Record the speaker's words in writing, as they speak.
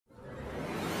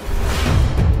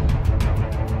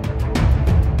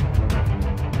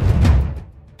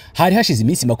Hari hashize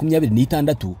iminsi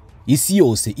 26 isi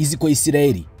yose izi ko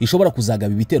Isiraheli ishobora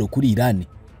kuzagaba ibitero kuri Iran,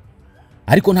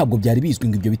 ariko ntabwo byari bizwi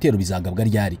ngo ibyo bitero bizagabwa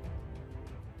ryari.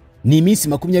 Ni iminsi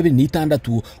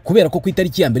 26 kubera ko ku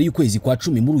itariki ya mbere y'ukwezi kwa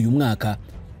 10 muri uyu mwaka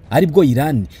aribwo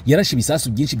Iran yarashe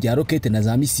ibisasu byinshi bya rokete na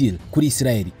za missile kuri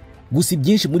Isiraheli. Gusa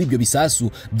byinshi muri ibyo bisasu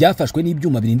byafashwe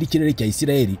n'ibyuma birinda ikirere cya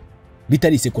Isiraheli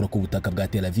bitarisekura ku butaka bwa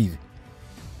Tel Aviv.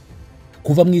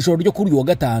 Kuva mu ijoro ryo kuri uyu wa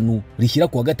gatanu rishyira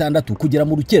ku wa gatandatu kugera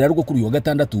mu rukera rwo kuri uyu wa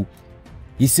gatandatu,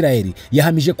 Isiraheli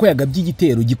yahamije ko yagabye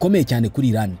igitero gikomeye cyane kuri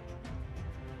Iran.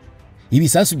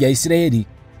 Ibisasu bya Isiraheli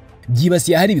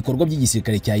byibasiye hari ibikorwa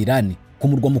by'igisirikare cya Iran ku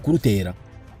murwa mukuru Tehran.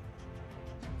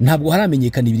 Ntabwo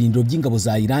haramenyekana ibirindiro by'ingabo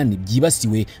za Iran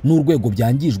byibasiwe n'urwego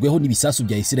byangijweho n'ibisasu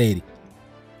bya Isiraheli.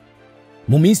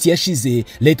 Mu minsi yashize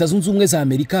Leta Zunze Ubumwe za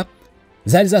Amerika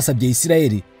zari zasabye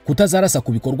Isiraheli kutazarasa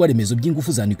ku bikorwa remezo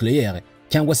by'ingufu za nucleaire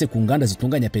cyangwa se ku nganda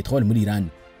zitunganya petrol muri Iran.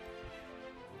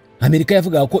 Amerika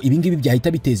yavugaga ko ibingibi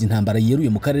byahita biteza intambara yeruye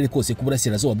mu karere kose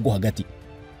k'uburasirazuba bwo hagati.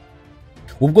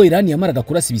 Ubwo Iran yamaraga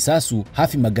kurasa ibisasu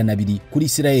hafi 200 kuri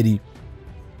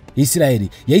Isiraheli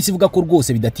yahise ivuga ko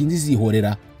rwose bidatinze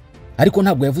izihorera, ariko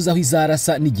ntabwo yavuze aho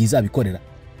izarasa n'igihe izabikorera.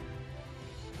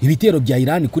 Ibitero bya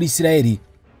Iran kuri Isiraheli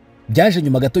byaje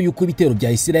nyuma gato y'uko ibitero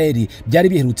bya Isiraheli byari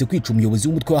biherutse kwica umuyobozi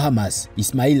w'umutwe wa Hamas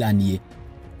ISMAEL MWANAFUNZI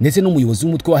ndetse n'umuyobozi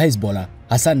w'umutwe wa Hezbollah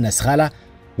Hassan Nasrallah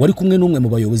wari kumwe n'umwe mu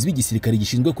bayobozi b'igisirikare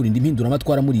gishinzwe kurinda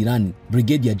impinduramatwara muri Iran,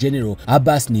 Brigadier General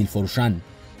Abbas Nilforshan.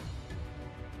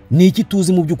 Ni iki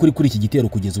tuzi mu by'ukuri kuri iki gitero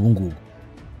kugeza ubu ngubu?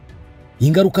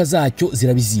 Ingaruka zacyo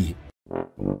zirabizihe?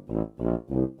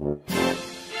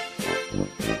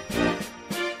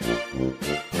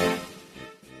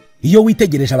 Iyo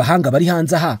witegereje abahanga bari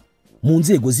hanze aha mu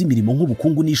nzego z'imirimo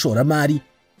nk'ubukungu n'ishoramari,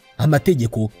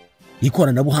 amategeko,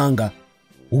 ikoranabuhanga,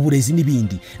 uburezi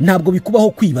n'ibindi, ntabwo bikubaho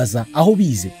kwibaza aho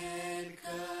bize.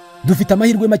 Dufite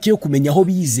amahirwe make yo kumenya aho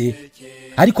bize,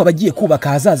 ariko abagiye kubaka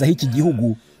hazaza h'iki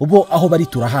gihugu bo aho bari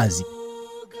turahazi.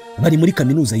 Bari muri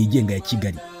kaminuza yigenga ya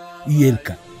Kigali,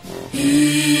 ULK.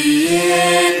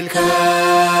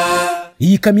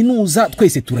 Iyi kaminuza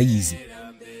twese turayizi.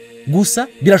 Gusa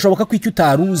birashoboka ko icyo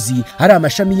utaruzi hari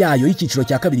amashami yayo y'ikiciro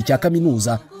cya kabiri cya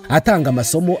kaminuza atanga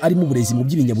amasomo ari mu burezi mu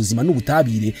by'ibinyabuzima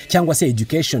n'ubutabire, cyangwa se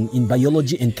education in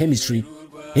biology and chemistry,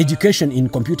 education in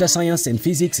computer science and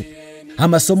physics,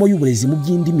 amasomo y'uburezi mu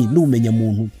by'indimi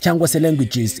n'ubumenyamuntu, cyangwa se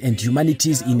languages and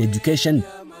humanities in education,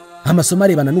 amasomo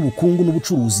arebana n'ubukungu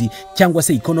n'ubucuruzi, cyangwa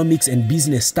se economics and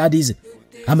business studies,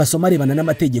 amasomo arebana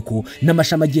n'amategeko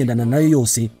n'amashami agendana nayo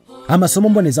yose, amasomo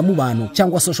mbonezamubano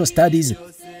cyangwa social studies,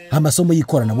 amasomo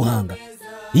y'ikoranabuhanga.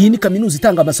 Iyi ni kaminuza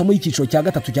itanga amasomo y'ikiciro cya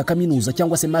gatatu cya kaminuza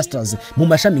cyangwa se masters mu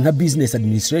mashami nka business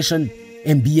administration,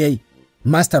 MBA,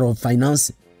 master of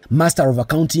finance, master of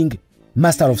accounting,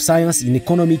 master of science in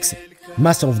economics,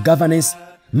 master of governance,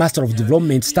 master of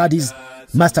development studies,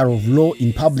 master of law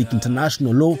in public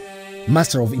international law,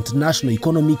 master of international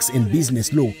economics and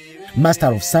business law,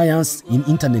 master of science in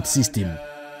internet system.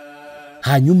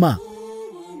 Hanyuma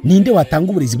ninde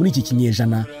watanga uburezi muri iki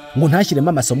kinyejana ngo ntashyiremo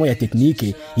amasomo ya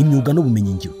tekinike, imyuga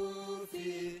n'ubumenyingiro?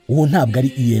 Uwo ntabwo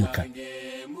ari ULK.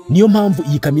 Niyo mpamvu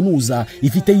iyi kaminuza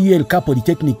ifite ULK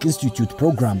Polytechnic Institute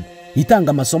program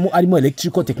itanga amasomo arimo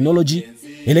electrical technology,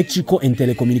 electrical and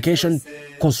telecommunication,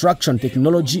 construction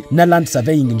technology na land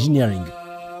surveying engineering.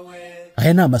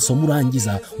 Aya ni amasomo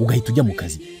urangiza ugahita ujya mu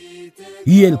kazi.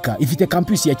 ULK ifite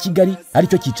campus ya Kigali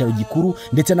aricyo cyicaro gikuru,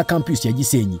 ndetse na campus ya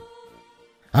Gisenyi.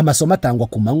 Amasomo atangwa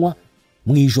ku manywa,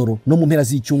 mu ijoro no mu mpera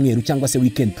z'icyumweru cyangwa se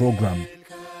weekend program.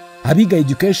 Abiga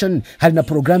education hari na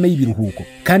programme y'ibiruhuko,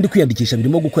 kandi kwiyandikisha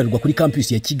birimo gukorerwa kuri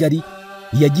campus ya Kigali,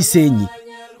 ya Gisenyi,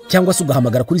 cyangwa se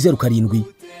ugahamagara kuri 07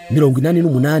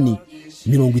 88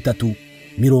 30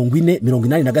 40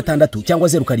 86 cyangwa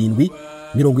 07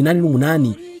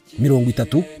 88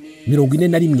 30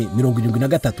 41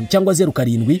 73 cyangwa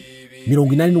 07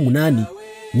 88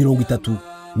 30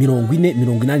 40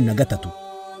 83.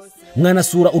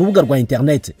 Mwanasura urubuga rwa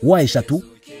internet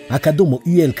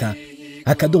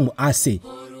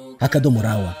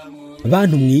wa@ulk.ac.raw.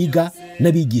 Bantu mwiga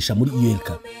n'abigisha muri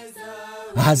ULK,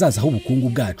 ahazaza h'ubukungu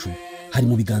bwacu hari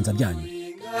mu biganza byanyu.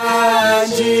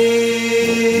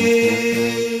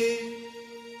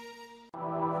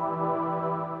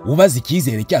 Ubaza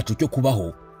icyizere cyacu cyo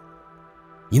kubaho.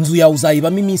 Inzu yawe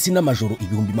uzayibamo iminsi n'amajoro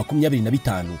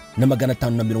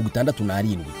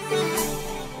 25,567.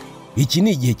 Iki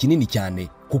ni igihe kinini cyane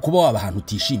kuko waba ahantu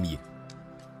utishimiye.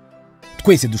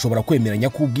 Twese dushobora kwemeranya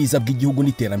ko ubwiza bw'igihugu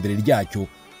n'iterambere ryacyo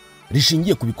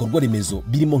rishingiye ku bikorwa remezo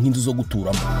birimo nk'inzu zo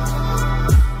guturamo.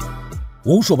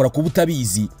 Wowe ushobora kuba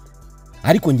utabizi,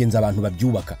 ariko ngenza abantu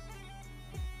babyubaka.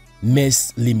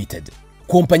 Mess Limited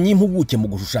kompanyi y'impuguke mu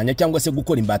gushushanya cyangwa se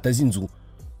gukora imbata z'inzu,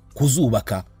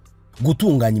 kuzubaka,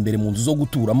 gutunganya imbere mu nzu zo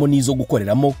guturamo n'izo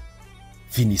gukoreramo,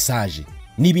 finissage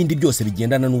n'ibindi byose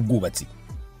bigendana n'ubwubatsi.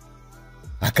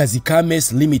 Akazi ka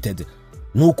Mess Limited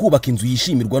ni ukubaka inzu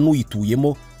yishimirwa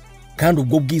n'uyituyemo, kandi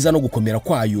ubwo bwiza no gukomera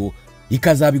kwayo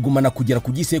ikazabigumana kugera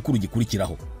ku gisekuru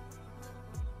gikurikiraho.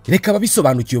 Reka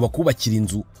babisobanukiwe bakubakira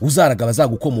inzu uzaraga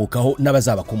bazagukomokaho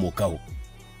n'abazabakomokaho.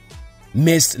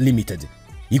 Mess Limited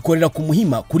ikorera ku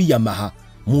Muhima kuri Yamaha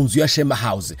mu nzu ya Shema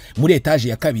House muri etage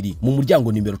ya 2 mu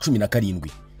muryango nimero 17.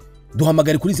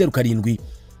 Duhamagare kuri 07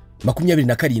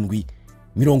 27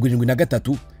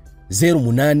 73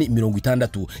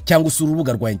 0860 cyangwa usura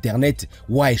urubuga rwa internet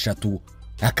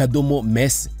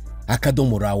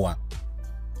wa3.mess.rawa.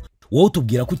 Wowe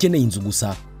tubwira ko ukeneye inzu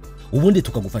gusa, ubundi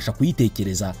tukagufasha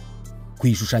kuyitekereza,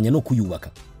 kuyishushanya no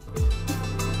kuyubaka.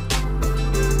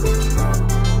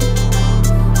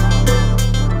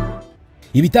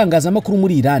 Ibitangazamakuru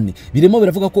muri Iran birimo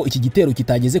biravuga ko iki gitero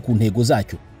kitageze ku ntego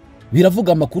zacyo.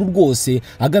 Biravuga amakuru rwose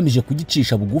agamije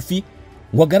kugicisha bugufi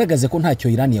ngo agaragaze ko ntacyo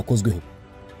Iran yakozweho.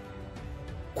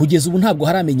 Kugeza ubu ntabwo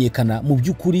haramenyekana mu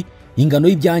by'ukuri ingano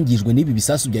y'ibyangijwe n'ibi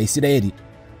bisasu bya Isiraheli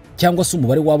cyangwa se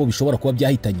umubare wabo bishobora kuba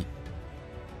byahitanye.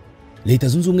 Leta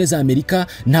Zunze Ubumwe za Amerika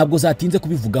ntabwo zatinze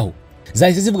kubivugaho.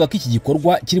 Zahise zivuga ko iki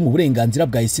gikorwa kiri mu burenganzira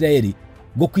bwa Isiraheli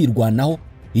bwo kwirwanaho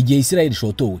igihe Isiraheli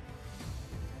ishotowe.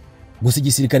 Gusa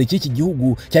igisirikare cy'iki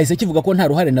gihugu cyahise kivuga ko nta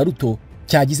ruhare na ruto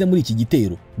cyagize muri iki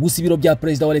gitero. Gusa ibiro bya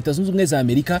Perezida wa Leta Zunze Ubumwe za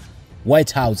Amerika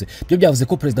White House byo byavuze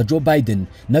ko Perezida Joe Biden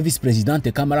na Vice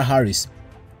Presidente Kamala Harris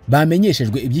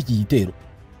bamenyeshejwe iby'iki gitero.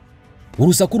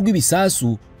 Urusaku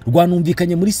rw'ibisasu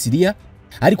rwanumvikanye muri Syria,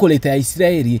 ariko leta ya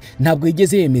Isiraheli ntabwo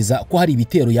yigeze yemeza ko hari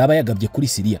ibitero yaba yagabye kuri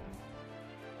Syria.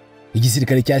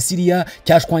 Igisirikare cya Syria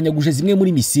cyashwanyaguje zimwe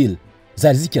muri misile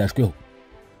zari zikirashweho.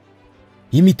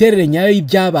 Imiterere nyayo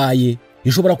y'ibyabaye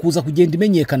ishobora kuza kugenda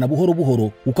imenyekana buhoro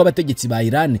buhoro uko abategetsi ba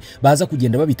Iran baza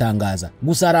kugenda babitangaza.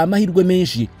 Gusa hari amahirwe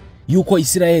menshi yuko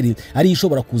Isiraheli ari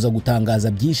ishobora kuza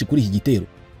gutangaza byinshi kuri iki gitero.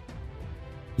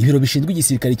 Ibiro bishinzwe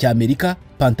igisirikare cya Amerika,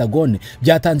 Pentagon,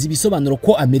 byatanze ibisobanuro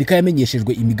ko Amerika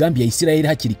yamenyeshejwe imigambi ya Isiraheli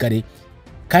hakiri kare,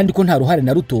 kandi ko nta ruhare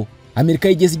na ruto Amerika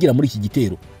yigeze igira muri iki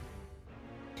gitero.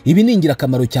 Ibi ni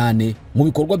ingirakamaro cyane mu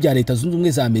bikorwa bya Leta Zunze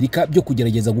Ubumwe za Amerika byo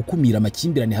kugerageza gukumira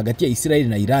amakimbirane hagati ya Isiraheli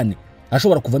na Iran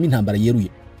ashobora kuvamo intambara yeruye.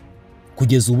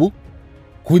 Kugeza ubu,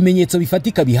 ku bimenyetso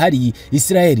bifatika bihari,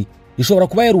 Isiraheli ishobora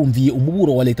kuba yarumviye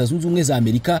umuburo wa Leta Zunze Ubumwe za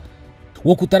Amerika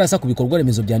wo kutarasa ku bikorwa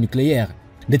remezo bya nucleaire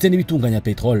ndetse n'ibitunganya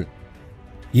petrol.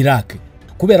 Iraq,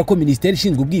 kubera ko Minisiteri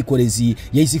ishinzwe ubwikorezi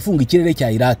yahise ifunga ikirere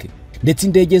cya Iraq, ndetse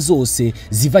indege zose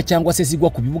ziva cyangwa se zigwa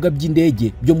ku bibuga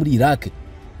by'indege byo muri Iraq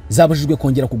zabujijwe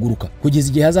kongera kuguruka kugeza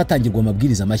igihe hazatangirwa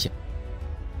amabwiriza mashya.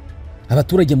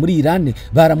 Abaturage muri Iran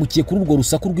baramukiye kuri urwo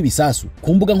rusaku rw'ibisasu.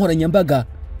 Ku mbuga nkoranyambaga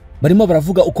barimo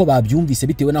baravuga uko babyumvise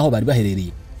bitewe naho bari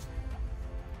baherereye.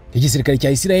 Igisirikare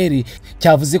cya Isiraheli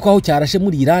cyavuze ko aho cyarashe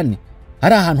muri Iran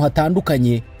ari ahantu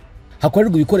hatandukanye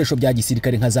hakorerwa ibikoresho bya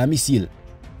gisirikare nka za misile.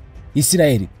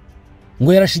 Isiraheli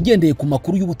ngo yarashigendeye ku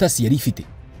makuru y'ubutasi yari ifite.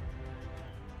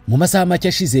 Mu masaha make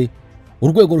ashize,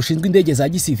 urwego rushinzwe indege za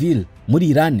gisivile muri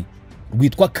Iran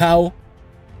rwitwa KAO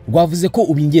rwavuze ko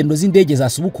ubu ingendo z'indege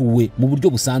zasubukuwe mu buryo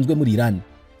busanzwe muri Iran.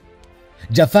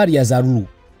 Jafar Yazaruru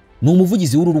ni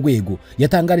umuvugizi w'uru rwego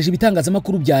yatangarije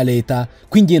ibitangazamakuru bya leta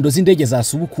ko ingendo z'indege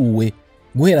zasubukuwe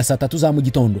guhera saa 3 za mu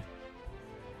gitondo.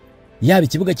 Yaba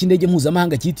ikibuga cy'indege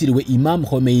mpuzamahanga cyitiriwe Imam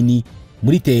Khomeini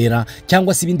muri Tehran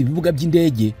cyangwa se ibindi bibuga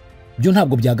by'indege byo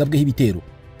ntabwo byagabweho ibitero.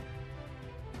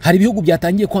 Hari ibihugu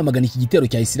byatangiye kwamagana iki gitero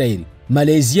cya Isiraheli.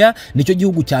 Malaysia nicyo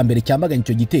gihugu cya mbere cyamaganye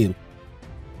icyo gitero.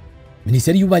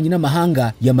 Minisiteri y'Ububanyi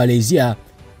n'Amahanga ya Malaysia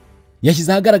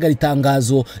yashyize ahagaragara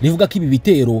itangazo rivuga ko ibi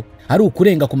bitero ari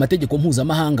ukurenga ku mategeko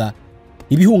mpuzamahanga,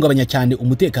 ibihungabanya cyane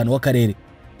umutekano w'akarere.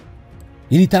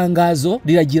 Iri tangazo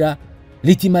riragira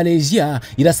riti Malaysia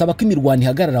irasaba ko imirwano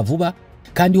ihagarara vuba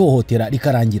kandi hohotera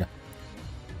rikarangira.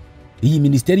 Iyi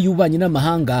Minisiteri y'Ububanyi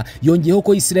n'Amahanga yongeyeho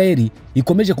ko Isiraheli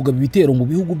ikomeje kugaba ibitero mu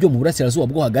bihugu byo mu burasirazuba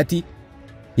bwo hagati,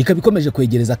 ikabikomeje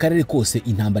kwegereza akarere kose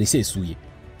intambara isesuye.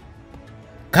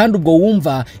 Kandi ubwo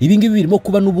wumva ibingibi birimo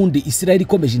kuba n'ubundi Isiraheli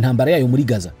ikomeje intambara yayo muri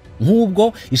Gaza.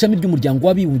 Nk'ubwo ishami ry'umuryango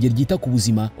w'abibumbye ryita ku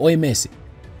buzima OMS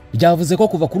ryavuze ko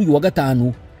kuva kuri uyu wa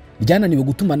gatanu ryananiwe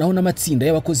gutumanaho n'amatsinda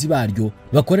y'abakozi baryo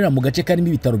bakorera mu gace karimo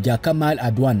ibitaro bya Kamal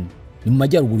Adwan ni mu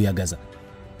majyaruguru ya Gaza.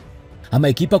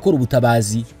 Amakipe akora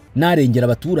ubutabazi n'arengera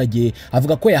abaturage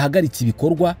avuga ko yahagaritse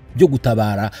ibikorwa byo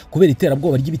gutabara kubera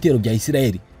iterabwoba ry'ibitero bya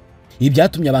Isiraheli. Ibi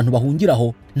byatumye abantu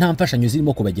bahungiraho nta mfashanyo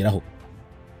zirimo kubageraho.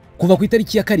 Kuva ku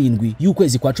itariki ya 7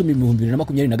 y'ukwezi kwa 10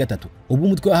 2023 ubwo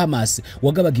umutwe wa Hamas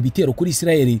wagabaga ibitero kuri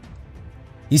Isiraheli,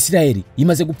 Isirayeli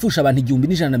imaze gupfusha abantu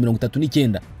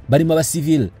 1139 barimo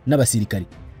abasivile n'abasirikari.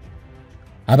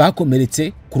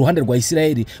 Abakomeretse ku ruhande rwa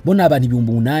Isirayeli bo ni abantu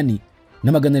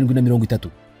 8,730.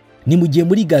 Ni mu gihe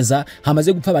muri Gaza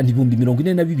hamaze gupfa abantu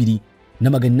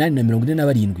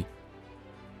 42,847.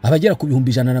 Abagera ku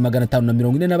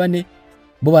 1,544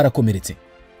 bo barakomeretse.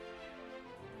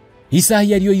 Isaha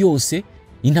yariyo yose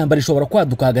intambara ishobora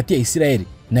kwaduka hagati ya Isirayeli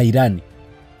na Iran.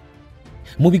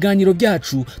 Mu biganiro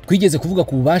byacu twigeze kuvuga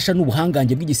ku bubasha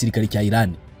n'ubuhangange bw'igisirikare cya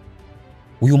Iran.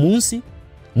 Uyu munsi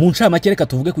mu ncamake reka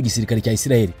tuvuge ku gisirikare cya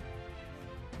Isirayeli.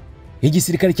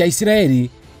 Igisirikare cya Isirayeli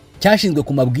cyashinzwe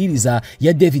ku mabwiriza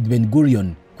ya David Ben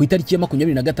Gurion ku itariki ya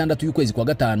 26 y'ukwezi kwa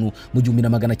gatanu mu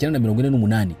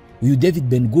 1948. Uyu David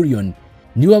Ben Gurion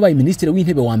niwe wabaye minisitiri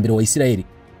w'intebe wa mbere wa Isirayeli.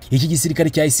 Iki gisirikare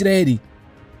cya Isirayeli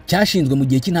cyashinzwe mu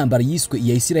gihe cy'intambara yiswe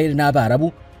iya Isirayeli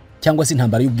n'Abarabu cyangwa se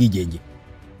intambara y'ubwigenge.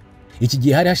 Iki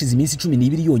gihe hari hashize iminsi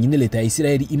 12 yonyine leta ya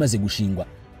Isirayeli imaze gushingwa,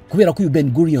 kubera ko uyu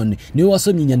Ben Gurion niwe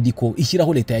wasomye inyandiko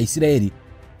ishyiraho leta ya Isirayeli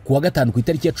ku wa gatanu ku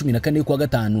itariki ya 14 y'ukwa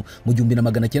gatanu mu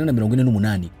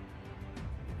 1948.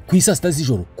 Ku isa sita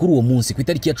z'ijoro kuri uwo munsi ku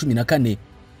itariki ya 14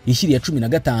 ishyiri ya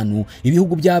 15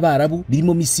 ibihugu by'Abarabu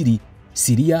birimo Misiri,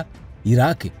 Syria,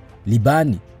 Iraq,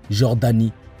 Libani,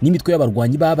 Jordani n'imitwe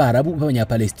y'abarwanyi b'Abarabu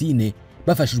b'Abanyapalestine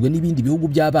bafashijwe n'ibindi bihugu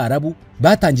by'Abarabu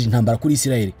batangije intambara kuri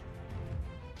Isirayeli.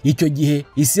 Icyo gihe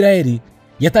Isirayeli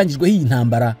yatangijwe iyi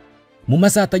ntambara mu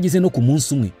masaha atageze no ku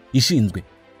munsi umwe ishinzwe.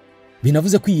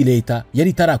 Binavuze ko iyi leta yari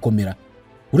itarakomera,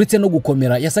 uretse no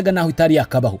gukomera yasaga naho itari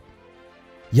yakabaho,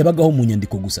 yabagaho mu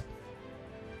nyandiko gusa.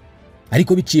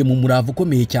 Ariko biciye mu muravu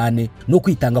ukomeye cyane no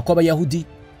kwitanga kw'Abayahudi,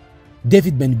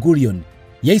 David Ben Gurion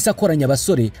yahise akoranya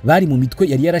abasore bari mu mitwe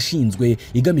yari yarashinzwe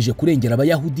igamije kurengera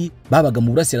Abayahudi babaga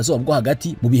mu burasirazuba bwo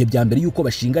hagati mu bihe bya mbere yuko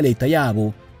bashinga leta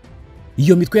yabo.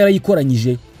 Iyo mitwe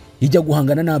yarayikoranyije ijya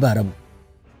guhangana n'Abarabu.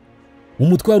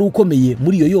 Umutwe wari ukomeye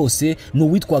muri iyo yose ni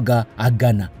uwitwaga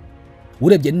Agana.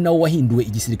 Urebye ni nawo wahinduwe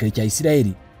igisirikare cya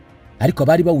Isirayeli, ariko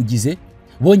abari bawugize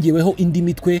bongeweho indi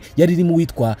mitwe yari irimo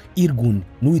witwa Irgun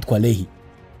n'uwitwa Lehi.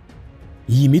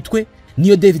 Iyi mitwe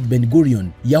niyo David Ben Gurion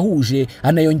yahuje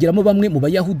anayongeramo bamwe mu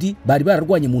Bayahudi bari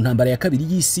bararwanye mu ntambara ya kabiri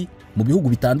y'isi mu bihugu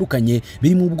bitandukanye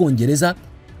birimo Ubwongereza,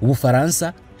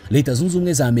 Ubufaransa, Leta Zunze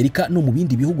Ubumwe za Amerika no mu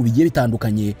bindi bihugu bigiye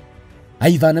bitandukanye.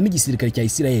 Ayivanamo igisirikare cya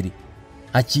Isirayeli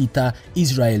akita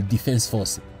Israel Defense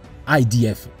Force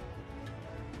IDF.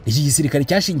 Iki gisirikare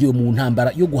cyashingiwe mu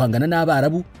ntambara yo guhangana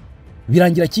n'Abarabu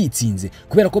birangira cyitsinze,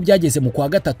 kubera ko byageze mu kwa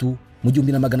gatatu mu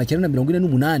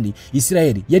 1948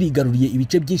 Isirayeli yari igaruriye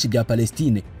ibice byinshi bya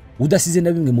Palestine udasize na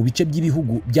bimwe mu bice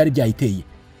by'ibihugu byari byayiteye.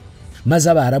 Maze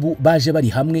Abarabu baje bari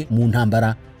hamwe mu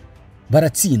ntambara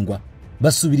baratsindwa,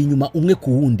 basubira inyuma umwe ku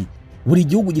wundi. Buri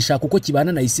gihugu gishaka uko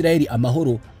kibana na Isirayeli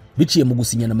amahoro biciye mu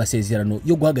gusinyana amasezerano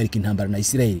yo guhagarika intambara na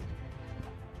Isirayeli.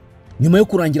 Nyuma yo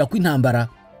kurangira kw'intambara,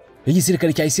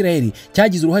 igisirikare cya Isirayeli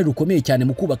cyagize uruhare rukomeye cyane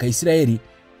mu kubaka Isirayeli,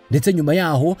 ndetse nyuma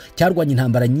yaho cyarwanya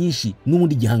intambara nyinshi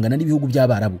n'ubundi gihangana n'ibihugu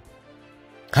by'Abarabu.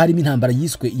 Harimo intambara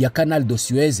yiswe ya Canal de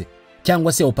Suez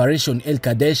cyangwa se Operation El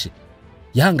Kadesh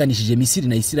yahanganishije Misiri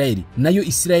na Isirayeli, nayo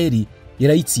Isirayeli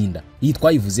yarayitsinda, iyi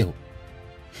twayivuzeho.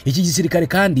 Iki gisirikare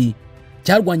kandi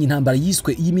cyarwanya intambara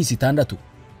yiswe y'iminsi 6.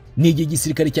 Ni igihe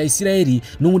igisirikare cya Isirayeli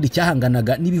n'ubundi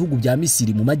cyahanganaga n'ibihugu bya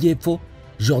Misiri mu majyepfo,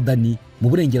 Jordani mu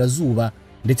burengerazuba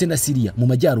ndetse na Syria mu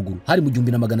majyaruguru. Hari mu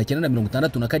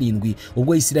 1967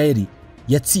 ubwo Isirayeli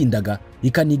yatsindaga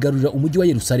ikanigarurira umujyi wa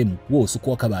Yerusalemu wose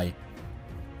uko wakabaye.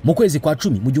 Mu kwezi kwa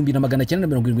 10 mu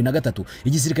 1973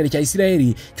 igisirikare cya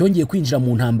Isirayeli cyongeye kwinjira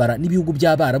mu ntambara n'ibihugu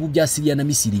by'Abarabu bya Syria na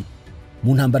Misiri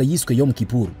mu ntambara yiswe Yom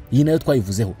Kippur. Iyi nayo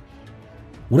twayivuzeho.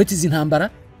 Uretse izi ntambara,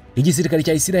 igisirikare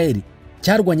cya Isirayeli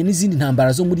cyarwanye n'izindi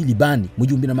ntambara zo muri Libani mu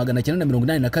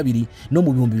 1982 no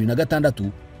mu 2006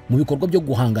 mu bikorwa byo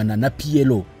guhangana na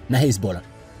PLO na Hezbollah.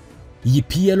 Iyi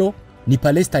PLO ni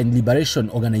Palestine Liberation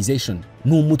Organization,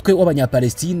 ni umutwe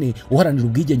w'Abanyapalestine uharanira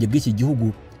ubwigenge bw'iki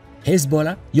gihugu.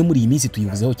 Hezbollah yo muri iyi minsi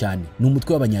tuyivuzeho cyane, ni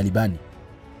umutwe w'Abanyalibani.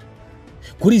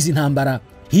 Kuri izi ntambara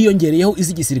hiyongereyeho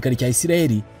izi gisirikare cya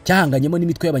Isirayeli cyahanganyemo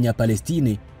n'imitwe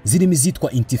y'Abanyapalestine zirimo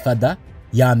izitwa Intifada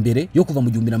ya mbere yo kuva mu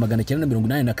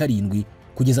 1987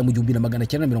 kugeza mu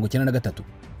 1993,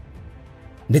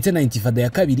 ndetse na Intifada ya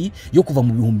kabiri yo kuva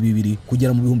mu 2000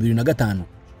 kugera mu 2005.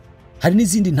 Hari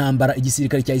n'izindi ntambara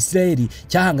igisirikare cya Isirayeli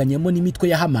cyahanganyemo n'imitwe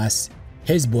ya Hamas,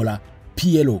 Hezbollah,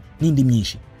 PLO n'indi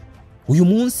myinshi. Uyu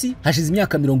munsi hashize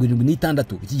imyaka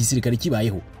 76 iki gisirikare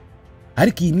kibayeho,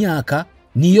 ariko iyi myaka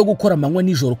ni iyo gukora amanywa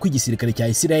nijoro kw'igisirikare cya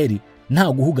Isirayeli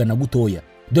nta guhugana gutoya,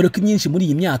 dore ko imyinshi muri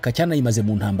iyi myaka cyanayimaze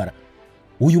mu ntambara.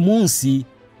 Uyu munsi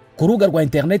ku rubuga rwa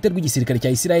internet rw'igisirikare cya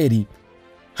Isirayeli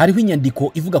hariho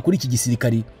inyandiko ivuga kuri iki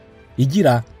gisirikare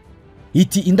igira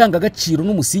iti indangagaciro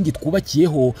n'umusingi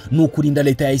twubakiyeho ni ukurinda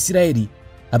leta ya Isirayeli,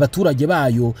 abaturage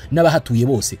bayo n'abahatuye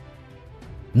bose.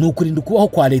 Ni ukurinda ukubaho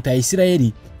kwa leta ya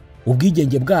Isirayeli,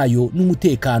 ubwigenge bwayo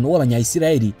n'umutekano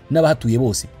w'abanya-Isirayeli n'abahatuye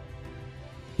bose.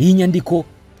 Iyi nyandiko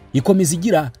ikomeza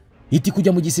igira iti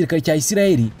kujya mu gisirikare cya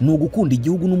Isirayeli ni ugukunda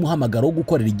igihugu n'umuhamagaro wo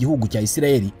gukorera igihugu cya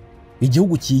Isirayeli,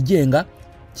 igihugu cyigenga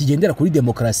kigendera kuri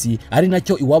demokarasi, ari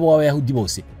nacyo iwabo w'abayahudi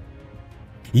bose.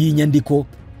 Iyi nyandiko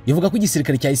ivuga ko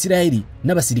igisirikare cya Isirayeli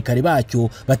n'abasirikare bacyo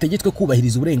bategetswe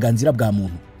kubahiriza uburenganzira bwa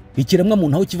muntu. Ikiremwa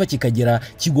muntu aho kiva kikagera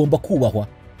kigomba kubahwa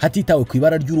hatitawe ku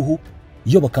ibara ry'uruhu,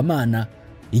 iyobokamana,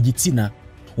 igitsina,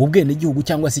 ubwene gihugu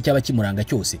cyangwa se cyaba kimuranga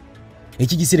cyose.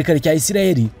 Iki gisirikare cya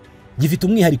Isirayeli gifite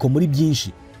umwihariko muri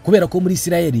byinshi, kubera ko muri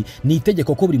Isirayeli ni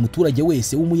itegeko ko buri muturage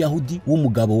wese w'umuyahudi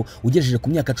w'umugabo ugejeje ku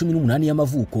myaka 18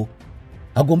 y'amavuko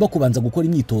agomba kubanza gukora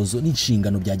imyitozo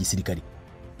n'inshingano bya gisirikare.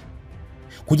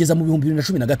 Kugeza mu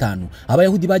 2015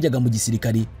 abayahudi bajyaga mu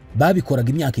gisirikare babikoraga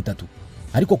imyaka 3,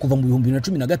 ariko kuva mu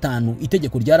 2015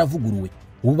 itegeko ryaravuguruwe,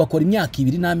 ubu bakora imyaka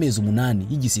 2 n'amezi 8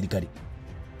 y'igisirikare.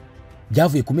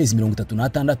 Byavuye ku mezi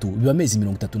 36 biba amezi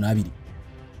 32.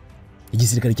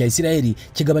 Igisirikare cya Isirayeli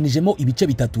kigabanijemo ibice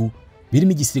bitatu,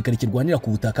 birimo igisirikare kirwanira ku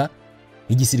butaka,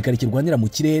 igisirikare kirwanira mu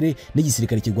kirere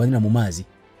n'igisirikare kirwanira mu mazi.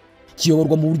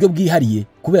 Kiyoborwa mu buryo bwihariye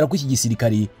kubera ko iki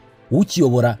gisirikare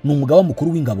ukiyobora ni umugaba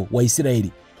mukuru w'ingabo wa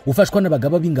Isirayeli, ufashwa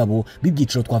n'abagaba b'ingabo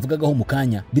b'ibyiciro twavugagaho mu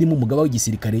kanya, birimo umugaba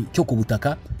w'igisirikare cyo ku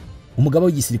butaka, umugaba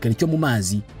w'igisirikare cyo mu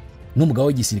mazi n'umugaba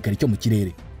w'igisirikare cyo mu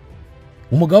kirere.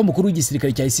 Umugaba mukuru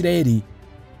w'igisirikare cya Isirayeli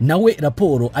nawe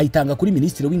raporo ayitanga kuri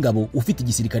minisitiri w'ingabo ufite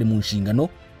igisirikare mu nshingano,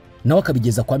 nawe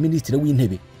akabigeza kwa minisitiri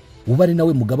w'intebe, uba ari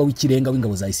nawe mugaba w'ikirenga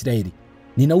w'ingabo za Isirayeli,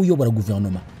 ni nawe uyobora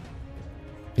guverinoma.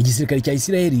 Igisirikare cya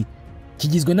Isirayeli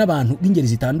kigizwe n'abantu b'ingeri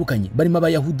zitandukanye, barimo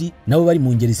abayahudi nabo bari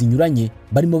mu ngeri zinyuranye,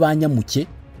 barimo banyamuke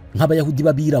nk'abayahudi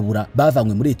babirabura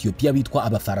bavanywe muri Ethiopia bitwa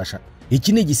abafarasha.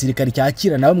 Iki ni igisirikare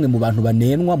cyakira na bamwe mu bantu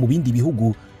banenwa mu bindi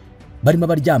bihugu, barimo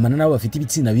abaryamana nabo bafite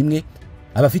ibitsina bimwe,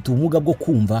 abafite ubumuga bwo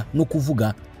kumva no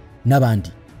kuvuga n'abandi.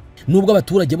 Nubwo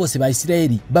abaturage bose ba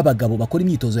Isirayeli babagabo bakora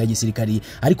imyitozo ya gisirikari,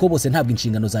 ariko bose ntabwo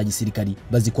inshingano za gisirikari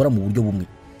bazikora mu buryo bumwe.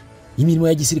 Imirimo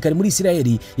ya gisirikari muri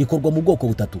Isirayeli ikorwa mu bwoko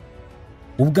butatu.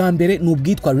 Ubwa mbere ni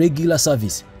ubwitwa regular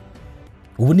service.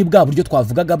 Ubu ni bwa buryo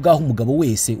twavugaga bwaho umugabo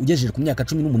wese ugejeje ku myaka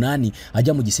 18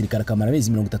 ajya mu gisirikare akamara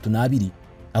amezi 32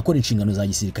 akora inshingano za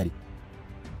gisirikari.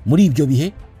 Muri ibyo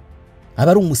bihe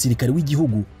aba ari umusirikare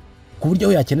w'igihugu, ku buryo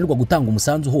aho yakenerwa gutanga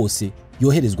umusanzu hose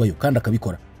yoherezwayo kandi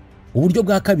akabikora. Uburyo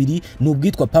bwa kabiri ni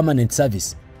ubwitwa permanent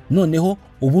service. Noneho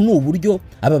ubu ni uburyo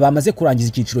aba bamaze kurangiza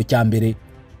icyiciro cya mbere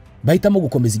bahitamo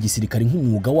gukomeza igisirikare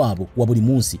nk'umwuga wabo wa buri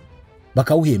munsi,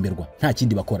 bakawuhemberwa nta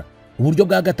kindi bakora. Uburyo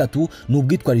bwa gatatu ni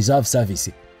ubwitwa reserve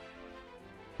service.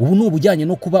 Ubu ni ubujyanye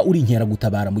no kuba uri inkera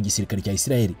gutabara mu gisirikare cya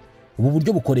Isirayeli. Ubu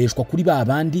buryo bukoreshwa kuri ba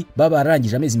bandi baba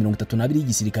barangije amezi 32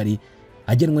 y'igisirikare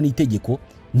agenwa n'itegeko,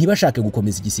 ntibashake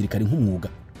gukomeza igisirikare nk'umwuga.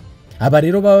 Aba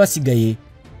rero baba basigaye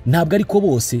ntabwo ariko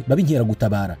bose babinkera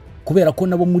gutabara, kubera ko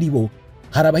nabo muri bo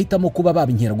hari abahitamo kuba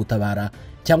babinkera gutabara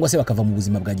cyangwa se bakava mu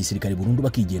buzima bwa gisirikare burundu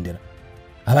bakigendera.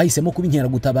 Abahisemo kubinkera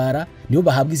gutabara nibo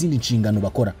bahabwa izindi nshingano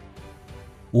bakora.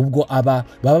 Ubwo aba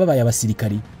baba babaye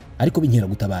abasirikari ariko binkera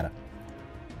gutabara.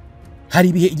 Hari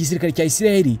ibihe igisirikare cya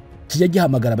Isirayeli kijya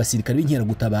gihamagara abasirikare b'inkera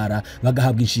gutabara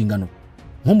bagahabwa inshingano.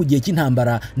 Nko mu gihe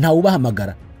cy'intambara ntawe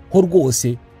ubahamagara, ho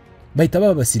rwose bahita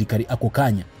baba abasirikari ako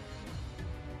kanya.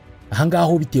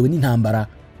 Ahangaho bitewe n'intambara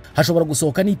hashobora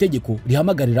gusohoka n'itegeko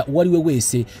rihamagarira uwo ari we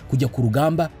wese kujya ku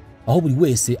rugamba, aho buri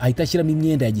wese ahita ashyiramo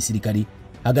imyenda ya gisirikari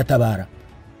agatabara.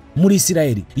 Muri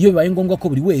Isirayeli iyo bibaye ngombwa ko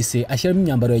buri wese ashyiramo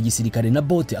imyambaro ya gisirikare na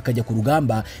bote akajya ku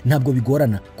rugamba, ntabwo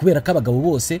bigorana kubera ko abagabo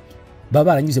bose baba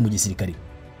baranyuze mu gisirikare.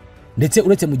 Ndetse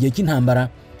uretse mu gihe cy'intambara,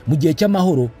 mu gihe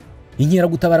cy'amahoro inkera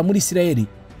gutabara muri Isirayeli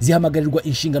zihamagarirwa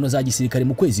inshingano za gisirikare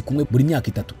mu kwezi kumwe buri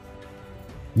myaka 3.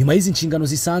 Nyuma y'izi nshingano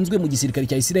zisanzwe mu gisirikare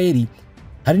cya Isirayeli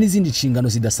hari n'izindi nshingano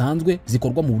zidasanzwe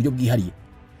zikorwa mu buryo bwihariye.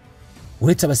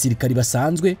 Uretse abasirikari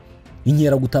basanzwe,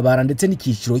 inkera gutabara ndetse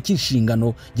n'icyiciro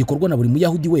cy'inshingano gikorwa na buri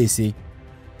muyahudi wese,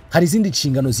 hari izindi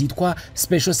nshingano zitwa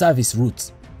special service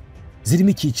routes, zirimo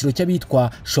icyiciro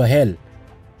cy'abitwa shohel.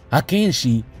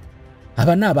 Akenshi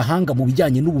aba ni abahanga mu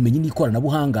bijyanye n'ubumenyi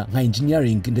n'ikoranabuhanga nka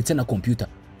engineering ndetse na computer.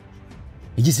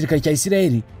 Igisirikare cya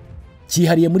Isirayeli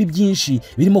cyihariye muri byinshi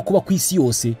birimo kuba ku isi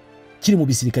yose kiri mu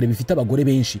bisirikare bifite abagore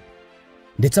benshi,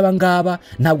 ndetse abangaba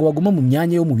ntabwo baguma mu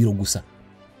myanya yo mu biro gusa,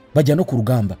 bajya no ku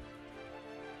rugamba.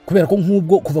 Kubera ko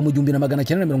nk'ubwo kuva mu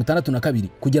 1962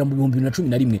 kugera mu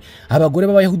 2011 abagore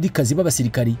b'abayahudikazi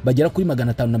b'abasirikari bagera kuri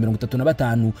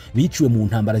 535 biciwe mu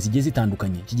ntambara zigiye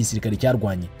zitandukanye iki gisirikare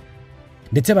cyarwanye,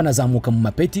 ndetse banazamuka mu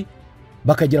mapeti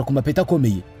bakagera ku mapeti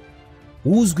akomeye.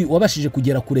 uzwi wabashije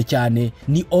kugera kure cyane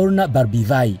ni Orna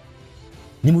Barbivai.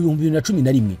 Ni mu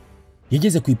 2011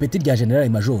 yageze ku ipeti rya General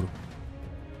Major.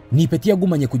 Ni ipeti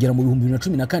yagumanye kugera mu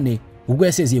 2014 ubwo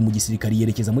yasezeye mu gisirikare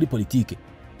yerekeza muri politike.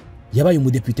 Yabaye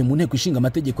umudepite mu nteko ishinga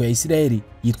amategeko ya Isiraheli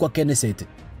yitwa Knesset.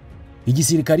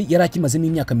 Igisirikare yari akimazemo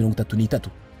imyaka 33.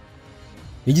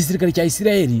 Igisirikare cya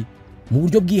Isiraheli mu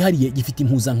buryo bwihariye gifite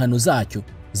impuzankano zacyo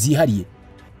zihariye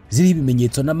ziriho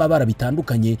ibimenyetso n'amabara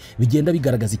bitandukanye bigenda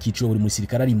bigaragaza icyiciro buri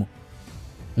musirikare arimo.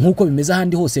 Nk'uko bimeze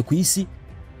ahandi hose ku isi,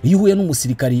 iyo uhuye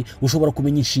n'umusirikari ushobora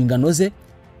kumenya inshingano ze,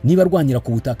 niba arwanira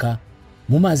ku butaka,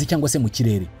 mu mazi cyangwa se mu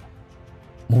kirere.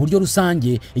 Mu buryo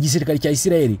rusange igisirikare cya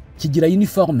Isiraheli kigira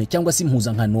uniforme cyangwa se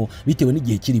impuzankano bitewe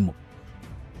n'igihe kirimo.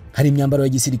 Hari imyambaro ya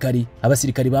gisirikari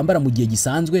abasirikari bambara mu gihe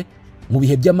gisanzwe, mu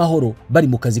bihe by'amahoro bari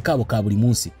mu kazi kabo ka buri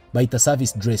munsi, bayita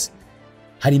service dress.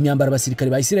 Hari imyambaro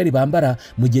abasirikari ba Isiraheli bambara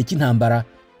mu gihe cy'intambara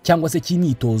cyangwa se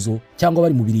cy'imyitozo cyangwa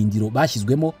bari mu birindiro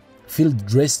bashyizwemo, field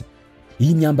dress.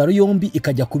 Iyi myambaro yombi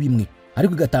ikajya ku bimwe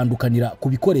ariko igatandukanira ku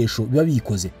bikoresho biba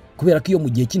biyikoze, kubera ko iyo mu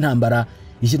gihe cy'intambara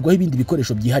ishyirwaho ibindi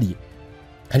bikoresho byihariye.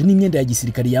 Hari n'imyenda ya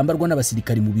gisirikari yambarwa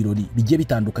n'abasirikari mu birori bigiye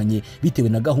bitandukanye bitewe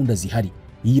na gahunda zihari.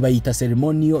 Iyi bayita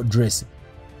ceremonial dress.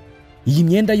 Iyi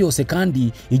myenda yose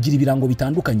kandi igira ibirango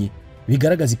bitandukanye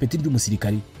bigaragaza ipeti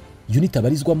ry'umusirikari, unit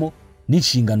abarizwamo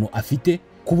n'inshingano afite,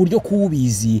 ku buryo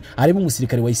kubizi areba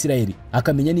umusirikare wa Isiraheli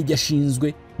akamenya n'ibyo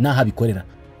ashinzwe n'aho abikorera.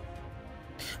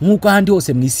 Nk'uko ahandi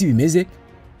hose mu isi bimeze,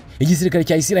 igisirikare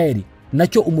cya Isiraheli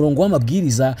nacyo umurongo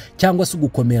w'amabwiriza cyangwa se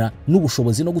ugukomera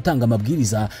n'ubushobozi no gutanga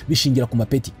amabwiriza bishingira ku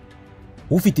mapeti.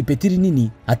 Ufite ipeti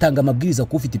rinini atanga amabwiriza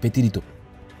ku ufite ipeti rito.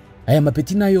 Aya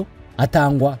mapeti nayo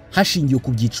atangwa hashingiwe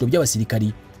ku byiciro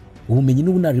by'abasirikari, ubumenyi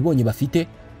n'ubunararibonye bafite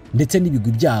ndetse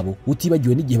n'ibigwi byabo,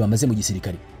 utibagiwe n'igihe bamaze mu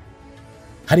gisirikare.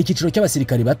 Hari icyiciro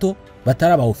cy'abasirikari bato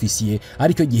batari aba ofisiye,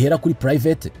 aricyo gihera kuri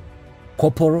private,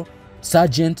 corporal,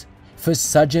 sergeant, first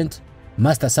sergeant,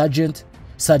 master sergeant,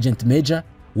 sergeant major,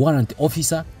 warrant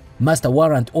officer, master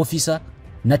warrant officer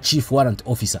na chief warrant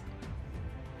officer.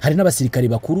 Hari n'abasirikari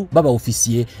bakuru baba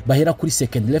ofisiye bahera kuri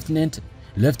second lieutenant,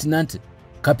 lieutenant,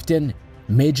 captain,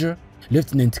 major,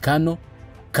 lieutenant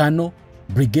colonel,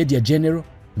 brigadier general,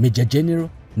 major general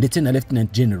ndetse na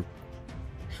lieutenant general.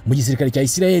 Mu gisirikare cya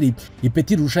Isiraheli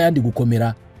ipeti rirusha yandi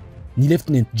gukomera ni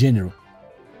lieutenant general.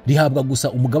 Rihabwa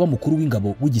gusa umugaba mukuru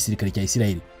w'ingabo w'igisirikare cya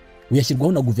Isiraheli.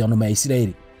 Uyashyirwaho na guverinoma ya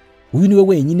Isiraheli. Uyu niwe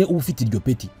wenyine uba ufite iryo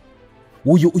peti.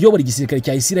 Uyu uyobora igisirikare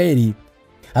cya Isiraheli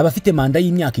aba afite manda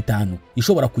y'imyaka 5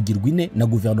 ishobora kugirwa 4 na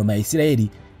guverinoma ya Isiraheli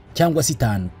cyangwa se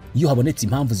 5 iyo habonetse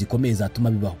impamvu zikomeye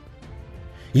zatuma bibaho.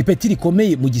 Ipeti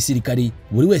rikomeye mu gisirikare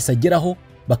buri wese ageraho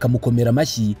bakamukomera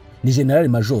amashyi ni General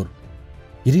Major.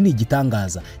 Iri ni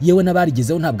igitangaza, yewe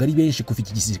n'abarigezeho ntabwo ari benshi kuva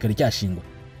iki gisirikare cyashingwa.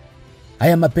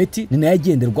 Aya mapeti ni nayo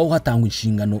agenderwaho hatangwa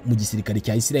inshingano mu gisirikare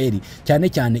cya Isiraheli, cyane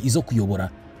cyane izo kuyobora,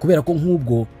 kubera ko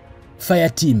nk'ubwo fire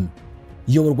team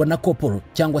iyoborwa na corporal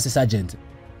cyangwa se sergeant,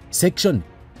 section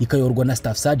ikayoborwa na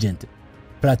staff sergeant,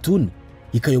 platoon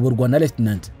ikayoborwa na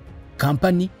lieutenant,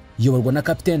 company iyoborwa na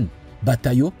captain,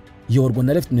 battalion iyoborwa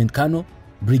na lieutenant colonel,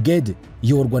 brigade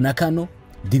iyoborwa na colonel,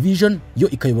 division yo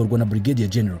ikayoborwa na brigadier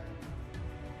general.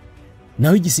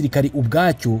 Naho igisirikare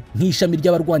ubwacyo nk'ishami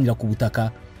ry'abarwanira ku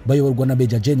butaka bayoborwa na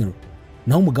major general.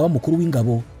 Naho umugaba mukuru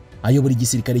w'ingabo ayobora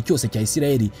igisirikare cyose cya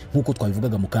Isiraheli nk'uko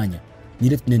twabivugaga mu kanya ni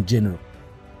lieutenant general.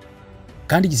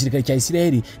 Kandi igisirikare cya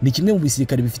Isiraheli ni kimwe mu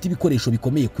bisirikare bifite ibikoresho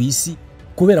bikomeye ku isi,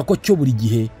 kubera ko cyo buri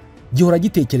gihe gihora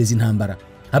gitekereza intambara.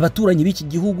 Abaturanyi b'iki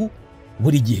gihugu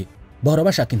buri gihe bahora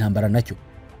bashaka intambara nacyo.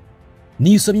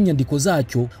 Niyo usomye inyandiko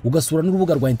zacyo ugasura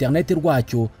n'urubuga rwa internet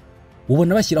rwacyo,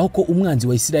 ubona bashyiraho ko umwanzi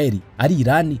wa Isiraheli ari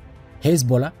Iran,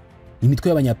 Hezbollah, imitwe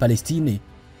y'abanyapalestine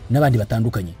n'abandi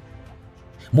batandukanye.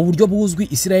 Mu buryo buzwi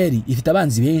Isiraheli ifite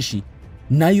abanzi benshi,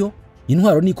 nayo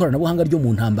intwaro n'ikoranabuhanga ryo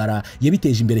mu ntambara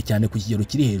yabiteje imbere cyane ku kigero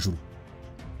kiri hejuru,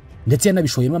 ndetse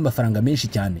yanabishoyemo amafaranga menshi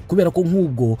cyane, kubera ko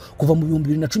nk'ubwo kuva mu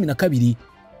 2012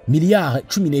 miliyari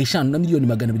 15 na miliyoni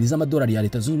 200 z'amadolari ya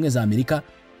Leta Zunze Ubumwe za Amerika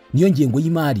niyo ngengo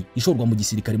y'imari ishorwa mu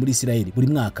gisirikare muri Isiraheli buri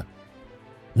mwaka.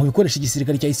 Mu bikoresho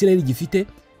igisirikare cya Isiraheli gifite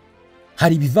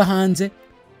hari biva hanze,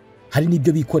 hari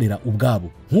n'ibyo bikorera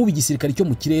ubwabo. Nk'ubu igisirikare cyo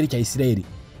mu kirere cya Isiraheli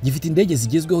gifite indege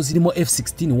zigezweho zirimo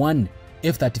F-16-1,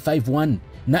 F-35-1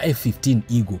 na F-15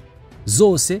 Eagle,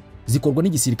 zose zikorwa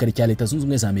n'igisirikare cya Leta Zunze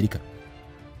Ubumwe za Amerika.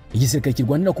 Igisirikare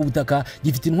kirwanira ku butaka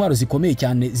gifite intwaro zikomeye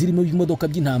cyane zirimo ibimodoka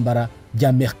by'intambara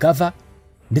bya Merkava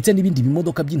ndetse n'ibindi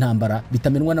bimodoka by'intambara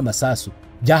bitamenwa n'amasasu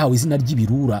byahawe izina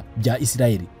ry'ibirura bya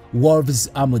Isiraheli, Wolves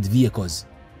Armored Vehicles.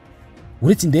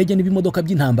 Uretse indege n'ibimodoka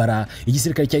by'intambara,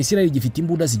 igisirikare cya Isiraheli gifite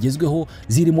imbunda zigezweho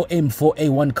zirimo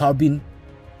M4A1 carbine,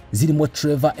 zirimo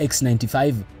Trevor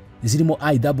X95, zirimo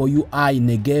IWI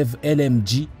Negev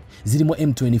LMG, zirimo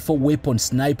M24 Weapon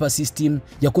Sniper System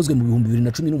yakozwe mu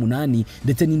 2018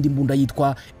 ndetse n'indi mbunda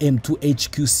yitwa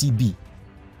M2HQCB.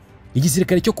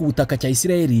 Igisirikare cyo ku butaka cya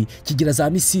Isiraheli kigira za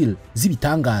missile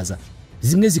z'ibitangaza,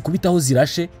 zimwe zikubitaho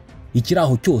zirashe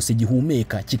ikiraho cyose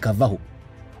gihumeka kikavaho.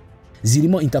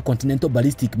 Zirimo Intercontinental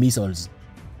Ballistic Missiles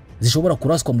zishobora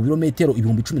kuraswa mu birometero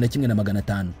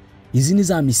 11,500. Izi ni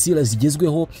za missile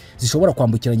zigezweho zishobora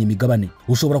kwambukiranya imigabane.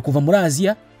 Ushobora kuva muri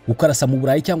Aziya ukarasa mu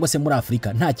Burayi cyangwa se muri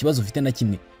Afrika nta kibazo ufite na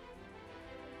kimwe.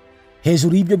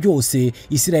 Hejuru y'ibyo byose,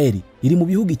 Isiraheli iri mu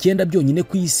bihugu 9 byonyine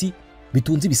ku isi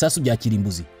bitunze ibisasu bya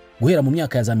kirimbuzi guhera mu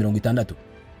myaka ya za 60.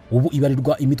 Ubu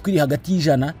ibarirwa imitwe iri hagati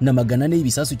y'100 na 400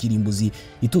 y'ibisasu kirimbuzi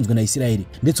itunzwe na Isiraheli,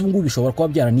 ndetse ubu ngubu bishobora kuba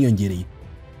byaraniyongereye.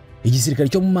 Igisirikare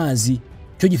cyo mu mazi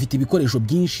cyo gifite ibikoresho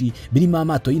byinshi birimo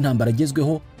amato y'intambara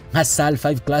agezweho nka SAL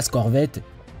 5 class corvette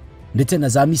ndetse na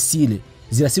za missile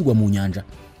zirasirwa mu nyanja.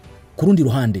 Ku rundi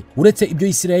ruhande, uretse ibyo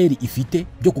Isiraheli ifite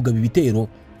byo kugaba ibitero,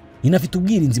 inafite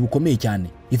ubwirinzi bukomeye cyane.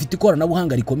 Ifite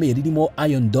ikoranabuhanga rikomeye ririmo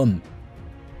Iron Dome,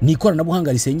 ni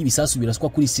ikoranabuhanga risenya ibisasu biraswa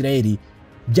kuri Isiraheli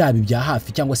byaba ibya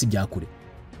hafi cyangwa se bya kure.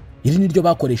 Iri niryo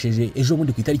bakoresheje ejo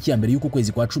bundi ku itariki ya mbere y'uko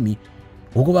kwezi kwa 10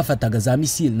 ubwo bafataga za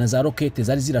missile na za rocket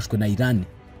zari zirashwe na Iran,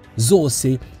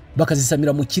 zose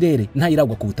bakazisamira mu kirere nta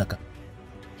iragwa ku butaka.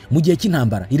 Mu gihe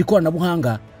cy'intambara, iri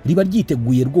koranabuhanga riba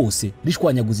ryiteguye rwose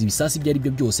rishwanyaguza ibisasi byari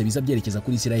byo byose biza byerekeza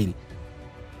kuri Isiraheli.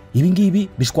 Ibi ngibi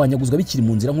bishwanyaguzwa bikiri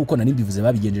mu nzira nk'uko nari mbivuze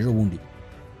babigenjeje bundi.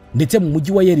 Ndetse mu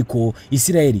mujyi wa Yeriko,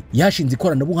 Isiraheli yashinze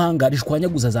ikoranabuhanga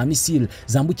rishwanyaguza za missile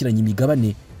zambukiranya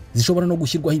imigabane zishobora no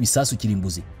gushyirwaho ibisasu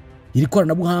kirimbuzi. Iri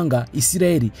koranabuhanga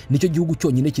Isiraheli nicyo gihugu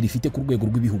cyonyine kirifite ku rwego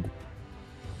rw'ibihugu.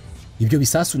 Ibyo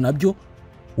bisasu nabyo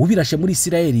ubirashe muri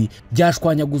Isiraheli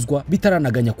byashwanyaguzwa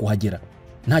bitaranaganya kuhagera,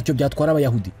 ntacyo byatwara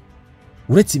abayahudi.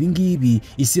 Uretse ibi ngibi,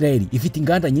 Isiraheli ifite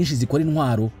inganda nyinshi zikora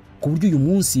intwaro ku buryo uyu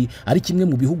munsi ari kimwe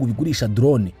mu bihugu bigurisha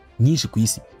drone nyinshi ku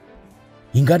isi.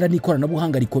 Inganda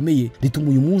n'ikoranabuhanga rikomeye rituma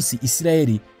uyu munsi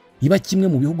Isiraheli iba kimwe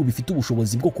mu bihugu bifite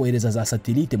ubushobozi bwo kohereza za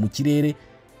satellite mu kirere,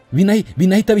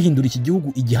 binahita bihindura iki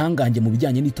gihugu igihangange mu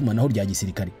bijyanye n'itumanaho rya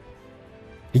gisirikare.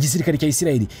 Igisirikare cya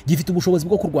Isiraheli gifite ubushobozi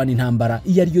bwo kurwana intambara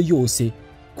iyo ari yo yose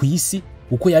ku isi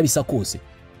uko yabisa kose,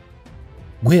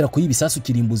 guhera ku y'ibisasu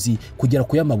kirimbuzi kugera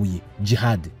ku y'amabuye,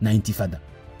 jihad na intifada.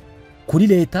 Kuri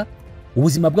leta,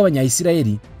 ubuzima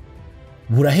bw'abanya-Isiraheli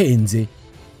burahenze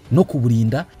no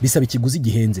kuburinda bisaba ikiguzi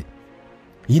gihenze.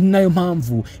 Iyi ni nayo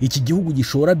mpamvu iki gihugu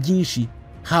gishora byinshi,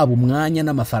 haba umwanya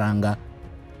n'amafaranga,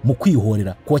 mu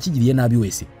kwihorera ku wakigiriye nabi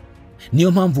wese.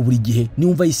 Niyo mpamvu buri gihe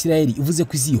niwumva Isiraheli ivuze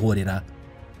ko izihorera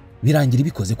birangira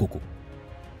bikoze koko.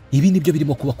 Ibi nibyo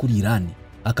birimo kuba kuri Iran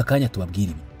aka kanya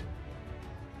tubabwira ibi.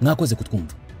 Mwakoze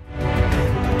kutwumva.